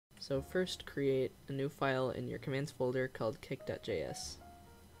So first create a new file in your commands folder called kick.js.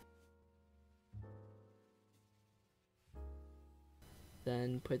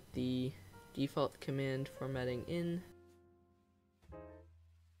 Then put the default command formatting in.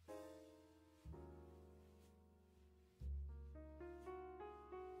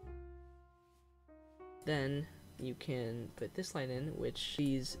 Then you can put this line in, which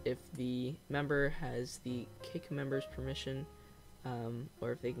sees if the member has the kick members permission,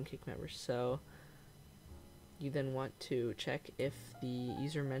 or if they can kick members. So you then want to check if the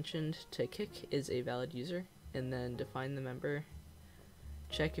user mentioned to kick is a valid user, and then define the member.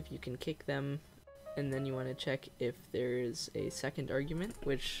 Check if you can kick them, and then you want to check if there is a second argument,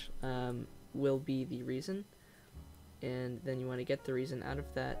 which will be the reason, and then you want to get the reason out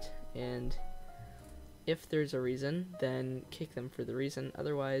of that, and if there's a reason, then kick them for the reason,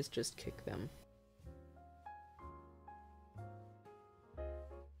 otherwise just kick them.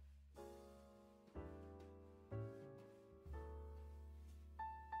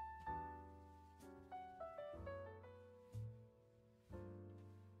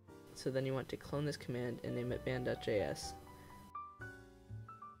 So then you want to clone this command and name it ban.js.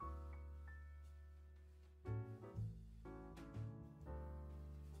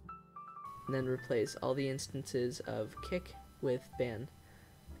 And then replace all the instances of kick with ban,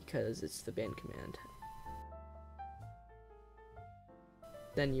 because it's the ban command.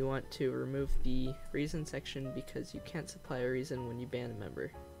 Then you want to remove the reason section because you can't supply a reason when you ban a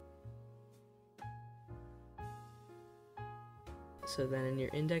member. So then in your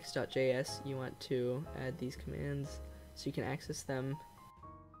index.js you want to add these commands so you can access them.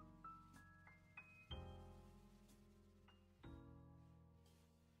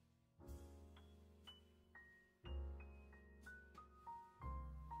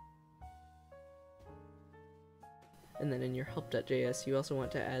 And then in your help.js you also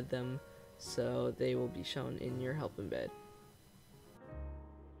want to add them so they will be shown in your help embed.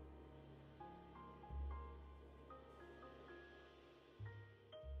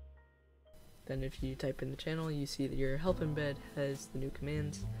 Then if you type in the channel, you see that your help embed has the new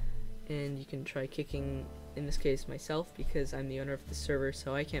commands, and you can try kicking, in this case myself, because I'm the owner of the server,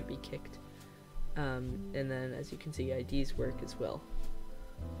 so I can't be kicked. And then as you can see, IDs work as well.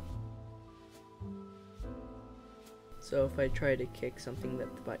 So if I try to kick something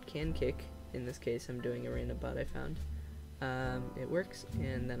that the bot can kick, in this case I'm doing a random bot I found, it works,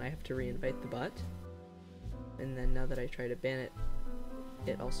 and then I have to re-invite the bot, and then now that I try to ban it,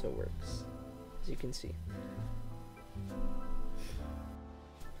 it also works, as you can see.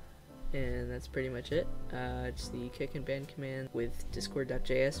 And that's pretty much it. It's the kick and ban command with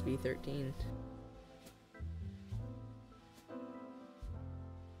discord.js v13.